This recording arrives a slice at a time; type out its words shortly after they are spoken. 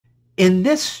In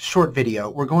this short video,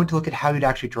 we're going to look at how you'd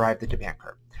actually derive the demand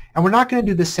curve. And we're not going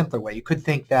to do this simpler way. You could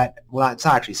think that, well, it's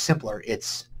not actually simpler.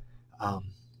 It's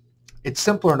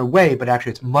simpler in a way, but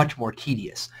actually it's much more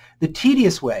tedious. The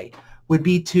tedious way would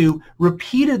be to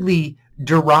repeatedly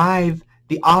derive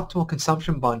the optimal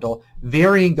consumption bundle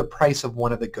varying the price of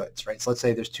one of the goods, right? So let's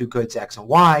say there's two goods, X and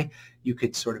Y. You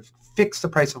could sort of fix the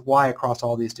price of Y across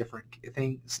all these different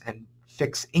things and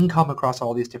fix income across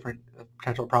all these different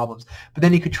potential problems. But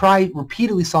then you could try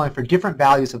repeatedly solving for different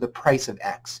values of the price of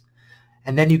X.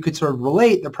 And then you could sort of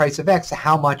relate the price of X to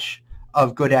how much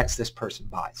of good X this person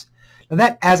buys. Now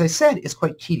that, as I said, is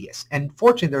quite tedious. And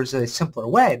fortunately, there's a simpler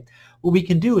way. What we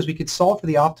can do is we could solve for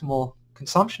the optimal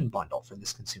consumption bundle for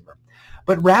this consumer.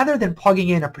 But rather than plugging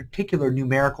in a particular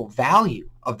numerical value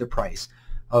of the price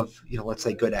of, let's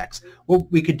say good X,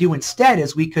 what we could do instead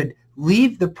is we could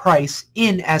leave the price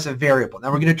in as a variable.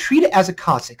 Now we're going to treat it as a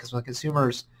constant because when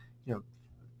consumers,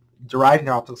 deriving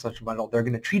their optimal consumption bundle, they're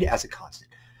going to treat it as a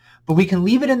constant. But we can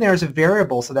leave it in there as a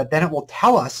variable so that then it will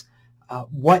tell us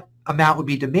what amount would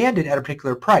be demanded at a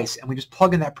particular price, and we just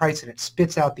plug in that price and it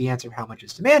spits out the answer of how much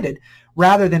is demanded,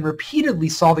 rather than repeatedly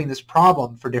solving this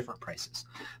problem for different prices.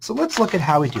 So let's look at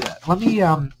how we do that. Let me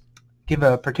give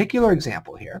a particular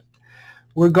example here.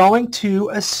 We're going to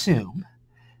assume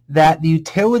that the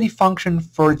utility function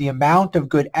for the amount of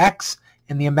good X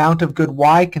and the amount of good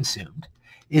Y consumed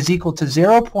is equal to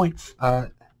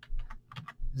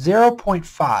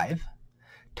 0.5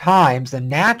 times the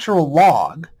natural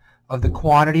log of the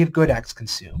quantity of good X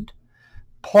consumed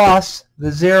plus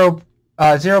the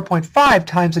 0.5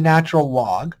 times the natural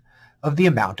log of the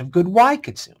amount of good Y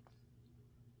consumed.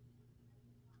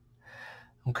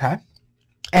 Okay?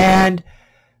 And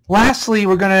lastly,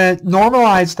 we're going to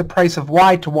normalize the price of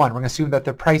Y to 1. We're going to assume that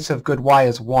the price of good Y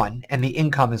is 1 and the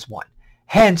income is 1.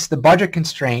 Hence, the budget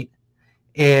constraint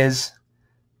is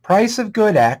price of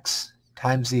good X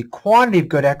times the quantity of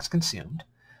good X consumed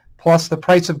plus the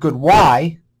price of good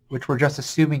Y, which we're just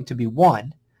assuming to be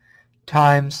 1,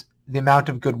 times the amount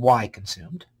of good Y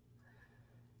consumed,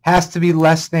 has to be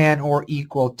less than or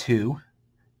equal to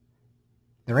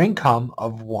their income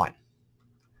of 1.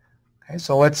 Okay,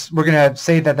 so we're going to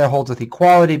say that holds with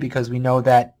equality because we know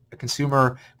that a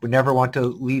consumer would never want to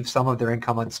leave some of their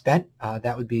income unspent.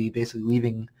 That would be basically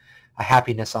leaving a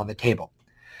happiness on the table.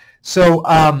 So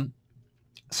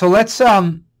let's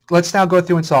now go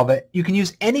through and solve it. You can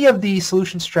use any of the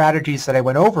solution strategies that I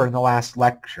went over in the last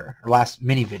lecture or last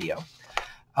mini video.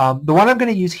 The one I'm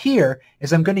going to use here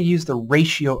is I'm going to use the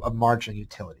ratio of marginal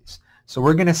utilities. So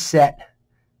we're going to set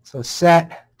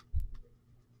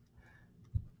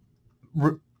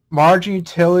marginal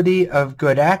utility of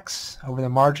good X over the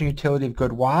marginal utility of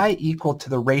good Y equal to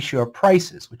the ratio of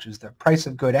prices, which is the price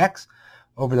of good X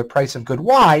over the price of good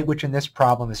Y, which in this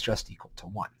problem is just equal to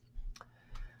 1.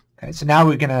 Okay, so now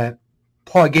we're going to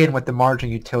plug in what the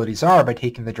marginal utilities are by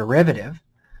taking the derivative.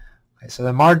 Okay, so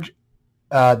the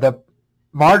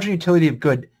marginal utility of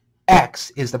good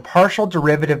X is the partial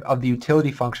derivative of the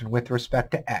utility function with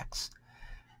respect to X,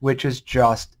 which is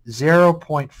just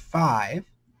 0.5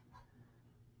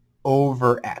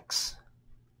 over X.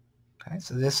 Okay,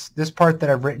 so this part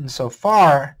that I've written so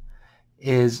far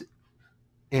is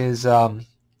the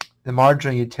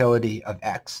marginal utility of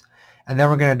X. And then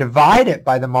we're going to divide it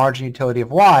by the marginal utility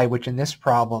of Y, which in this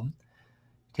problem,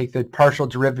 take the partial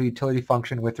derivative utility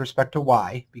function with respect to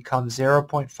Y, becomes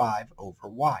 0.5 over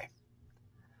Y.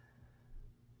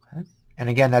 Okay. And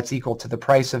again, that's equal to the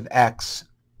price of X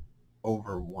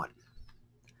over 1.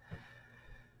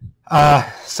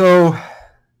 So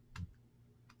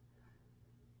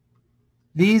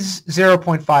these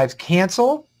 0.5s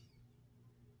cancel,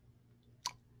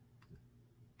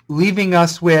 leaving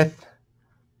us with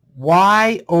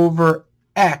Y over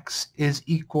X is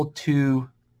equal to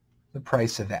the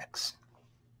price of X.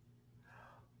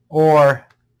 Or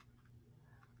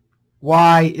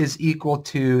Y is equal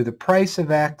to the price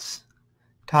of X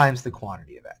times the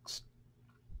quantity of X.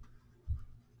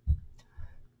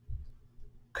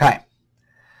 Okay.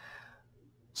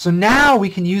 So now we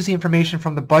can use the information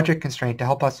from the budget constraint to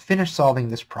help us finish solving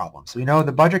this problem. So we know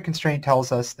the budget constraint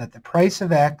tells us that the price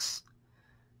of X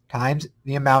times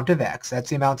the amount of X, that's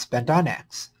the amount spent on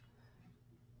X,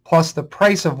 plus the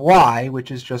price of Y,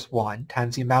 which is just 1,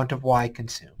 times the amount of Y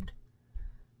consumed,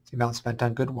 the amount spent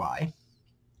on good Y,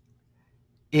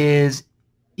 is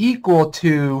equal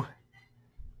to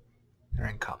their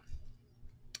income.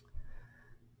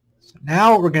 So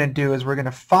now what we're going to do is we're going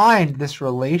to find this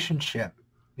relationship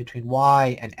between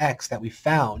Y and X that we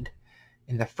found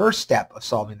in the first step of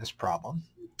solving this problem,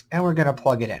 and we're going to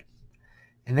plug it in.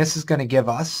 And this is going to give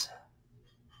us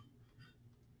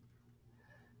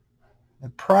the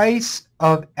price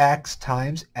of X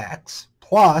times X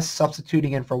plus,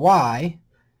 substituting in for Y,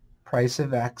 price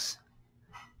of X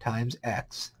times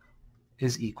X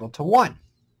is equal to 1.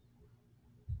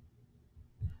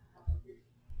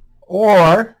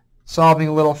 Or, solving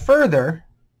a little further,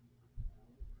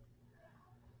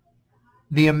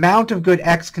 the amount of good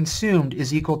X consumed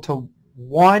is equal to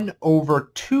 1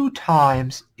 over 2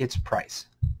 times its price.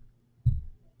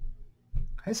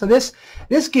 Okay, so this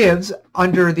gives,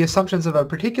 under the assumptions of a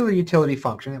particular utility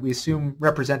function that we assume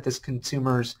represent this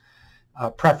consumer's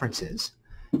preferences,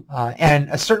 and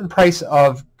a certain price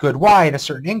of good Y and a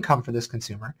certain income for this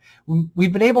consumer,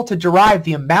 we've been able to derive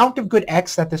the amount of good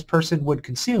X that this person would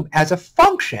consume as a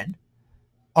function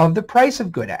of the price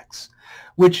of good X,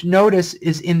 which, notice,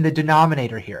 is in the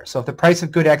denominator here. So if the price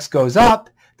of good X goes up,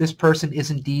 this person is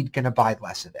indeed going to buy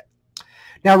less of it.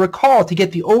 Now recall, to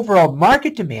get the overall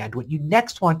market demand, what you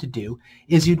next want to do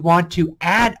is you'd want to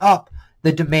add up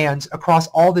the demands across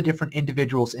all the different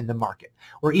individuals in the market,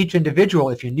 where each individual,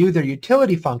 if you knew their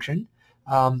utility function,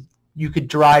 you could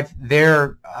derive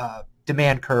their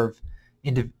demand curve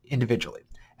individually,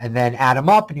 and then add them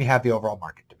up and you have the overall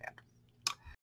market.